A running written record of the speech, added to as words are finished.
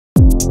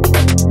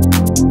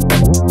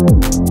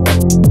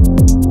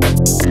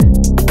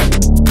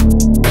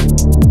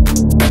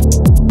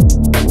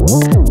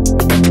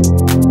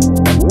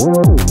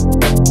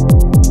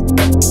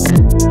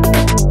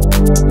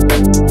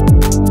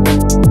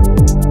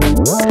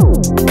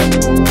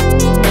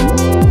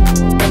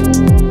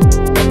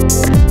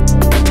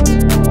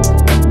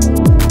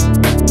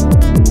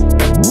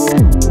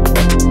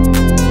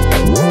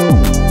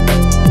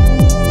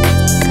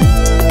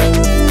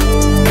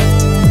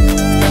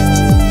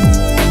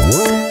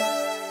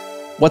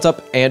What's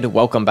up and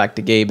welcome back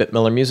to Gabe at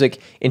Miller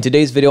Music. In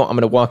today's video, I'm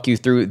going to walk you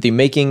through the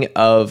making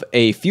of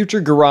a future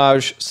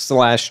garage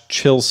 /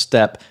 chill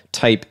step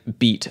type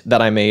beat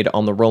that I made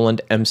on the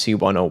Roland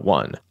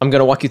MC-101. I'm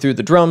going to walk you through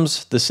the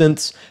drums, the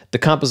synths, the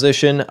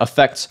composition,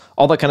 effects,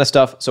 all that kind of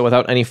stuff. So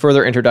without any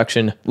further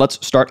introduction,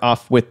 let's start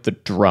off with the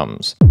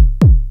drums.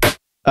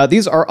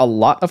 These are a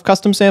lot of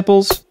custom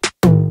samples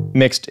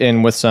mixed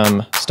in with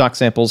some stock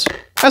samples,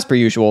 as per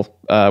usual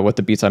with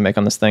the beats I make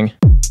on this thing.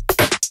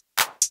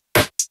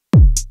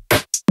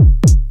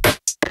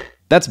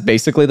 That's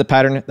basically the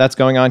pattern that's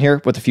going on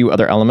here with a few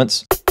other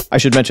elements. I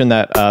should mention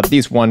that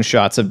these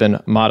one-shots have been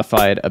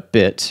modified a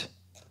bit.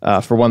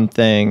 For one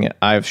thing,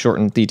 I've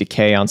shortened the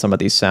decay on some of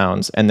these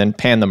sounds and then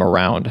panned them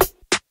around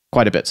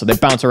quite a bit. So they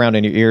bounce around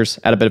in your ears,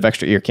 add a bit of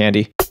extra ear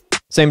candy.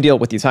 Same deal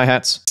with these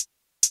hi-hats.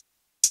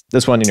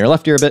 This one in your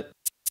left ear a bit.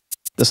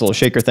 This little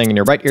shaker thing in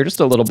your right ear just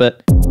a little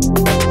bit.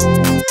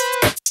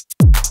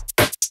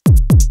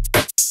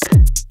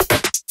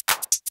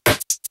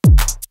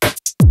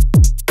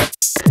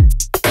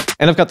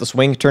 And I've got the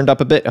swing turned up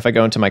a bit. If I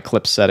go into my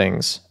clip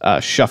settings,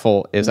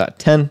 shuffle is at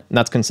 10, and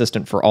that's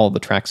consistent for all of the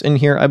tracks in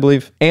here, I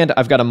believe. And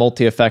I've got a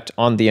multi-effect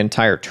on the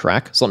entire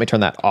track, so let me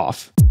turn that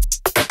off.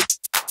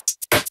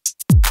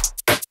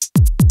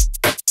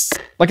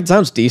 Like, it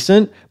sounds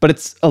decent, but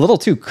it's a little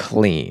too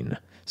clean.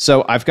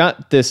 So I've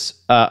got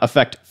this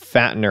effect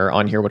fattener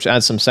on here, which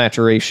adds some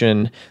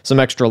saturation, some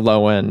extra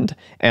low end,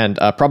 and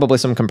probably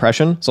some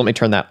compression. So let me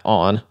turn that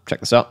on. Check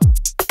this out.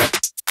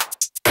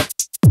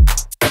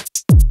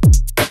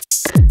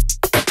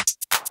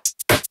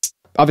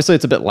 Obviously,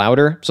 it's a bit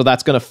louder, so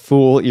that's going to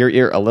fool your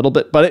ear a little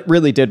bit, but it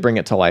really did bring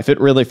it to life.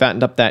 It really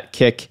fattened up that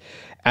kick,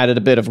 added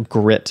a bit of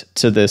grit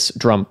to this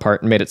drum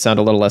part, and made it sound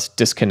a little less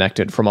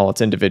disconnected from all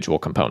its individual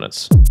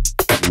components.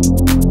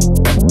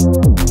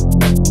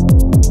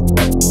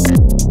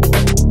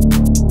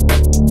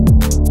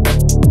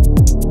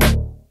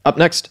 Up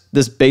next,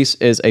 this bass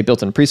is a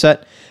built-in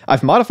preset.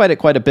 I've modified it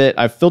quite a bit.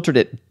 I've filtered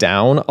it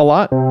down a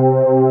lot.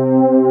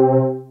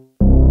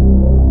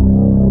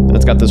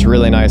 It's got this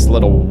really nice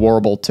little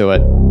warble to it,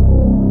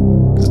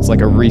 because it's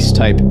like a Reese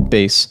type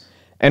bass.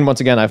 And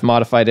once again, I've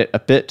modified it a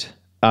bit.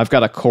 I've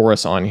got a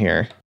chorus on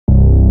here,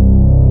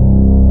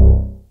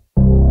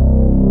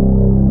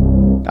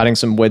 adding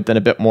some width and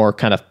a bit more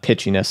kind of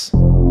pitchiness.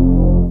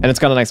 And it's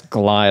got a nice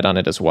glide on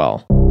it as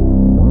well.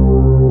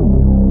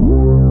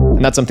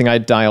 And that's something I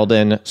dialed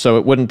in so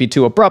it wouldn't be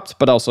too abrupt,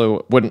 but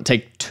also wouldn't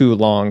take too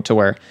long to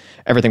where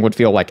everything would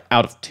feel like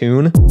out of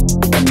tune.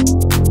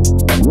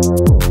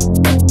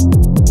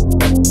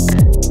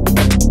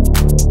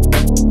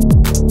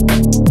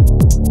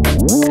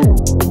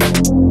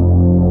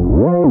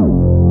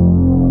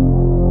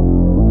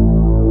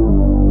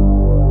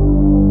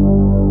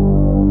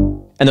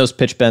 And those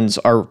pitch bends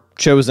are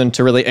chosen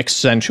to really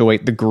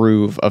accentuate the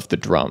groove of the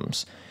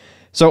drums.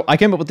 So I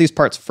came up with these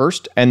parts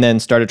first and then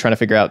started trying to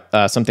figure out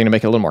something to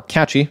make it a little more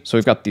catchy. So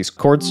we've got these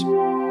chords.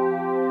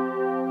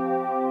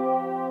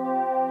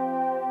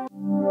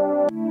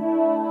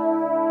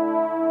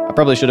 I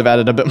probably should have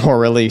added a bit more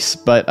release,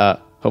 but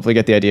hopefully you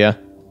get the idea.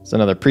 It's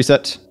another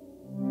preset.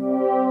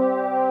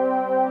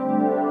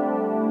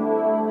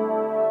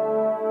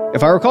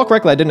 If I recall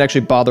correctly, I didn't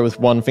actually bother with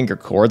one finger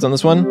chords on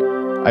this one.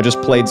 I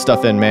just played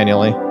stuff in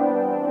manually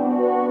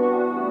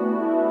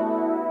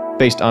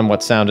based on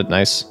what sounded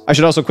nice. I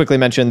should also quickly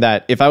mention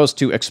that if I was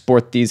to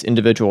export these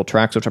individual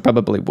tracks, which I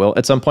probably will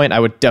at some point,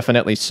 I would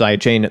definitely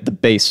sidechain the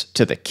bass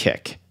to the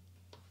kick.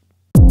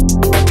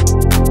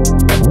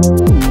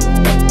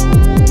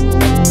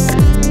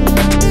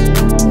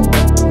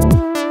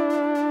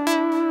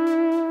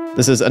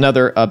 This is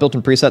another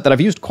built-in preset that I've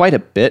used quite a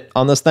bit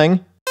on this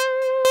thing.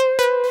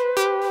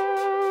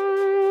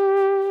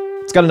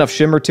 It's got enough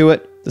shimmer to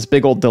it, this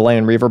big old delay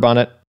and reverb on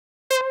it.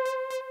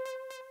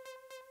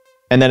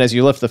 And then as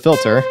you lift the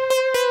filter,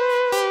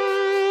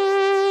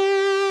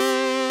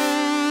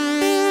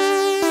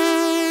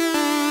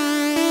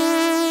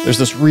 there's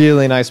this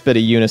really nice bit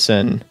of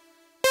unison.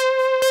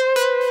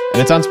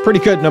 And it sounds pretty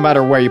good no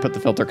matter where you put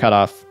the filter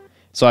cutoff.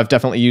 So I've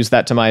definitely used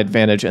that to my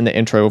advantage in the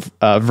intro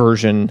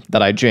version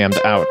that I jammed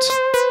out.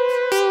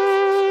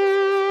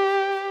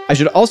 I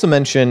should also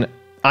mention,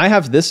 I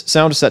have this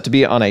sound set to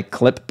be on a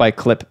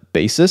clip-by-clip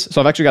basis, so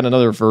I've actually got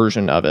another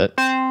version of it.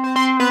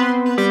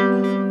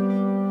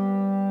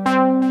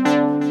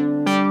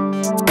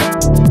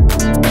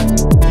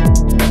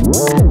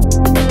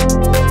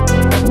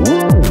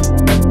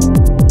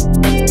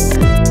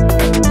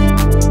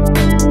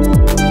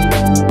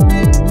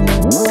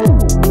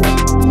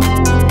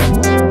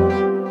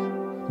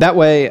 That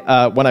way,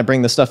 when I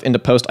bring this stuff into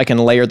post, I can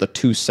layer the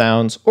two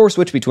sounds or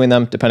switch between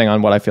them, depending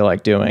on what I feel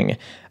like doing.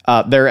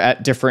 They're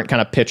at different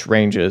kind of pitch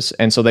ranges,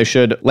 and so they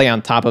should lay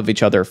on top of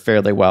each other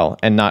fairly well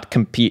and not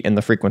compete in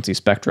the frequency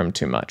spectrum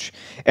too much.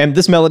 And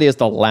this melody is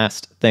the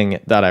last thing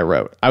that I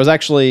wrote. I was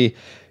actually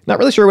not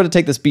really sure where to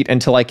take this beat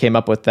until I came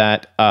up with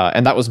that,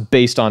 and that was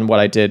based on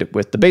what I did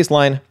with the bass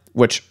line,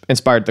 which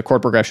inspired the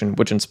chord progression,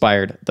 which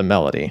inspired the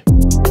melody.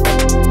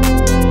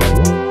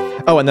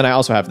 Oh, and then I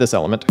also have this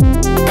element.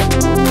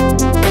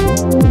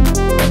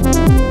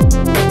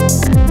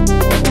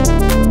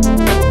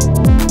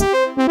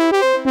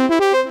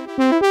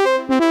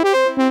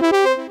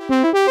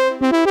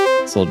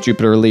 This little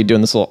Jupiter lead doing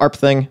this little ARP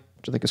thing,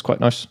 which I think is quite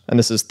nice. And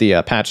this is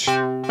the patch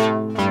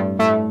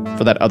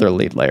for that other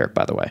lead layer,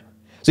 by the way.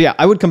 So yeah,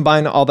 I would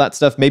combine all that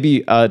stuff,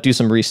 maybe do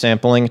some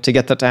resampling to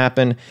get that to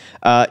happen.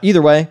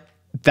 Either way,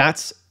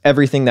 that's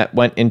everything that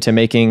went into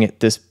making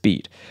this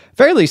beat.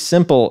 Fairly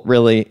simple,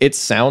 really. It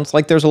sounds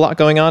like there's a lot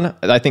going on.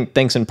 I think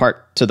thanks in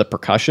part to the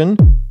percussion.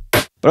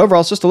 But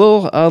overall, it's just a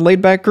little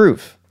laid-back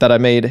groove that I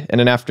made in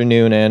an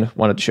afternoon and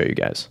wanted to show you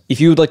guys.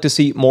 If you would like to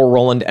see more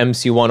Roland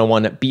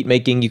MC-101 beat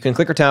making, you can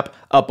click or tap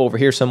up over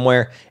here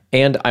somewhere,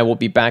 and I will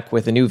be back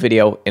with a new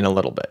video in a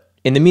little bit.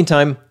 In the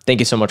meantime, thank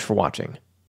you so much for watching.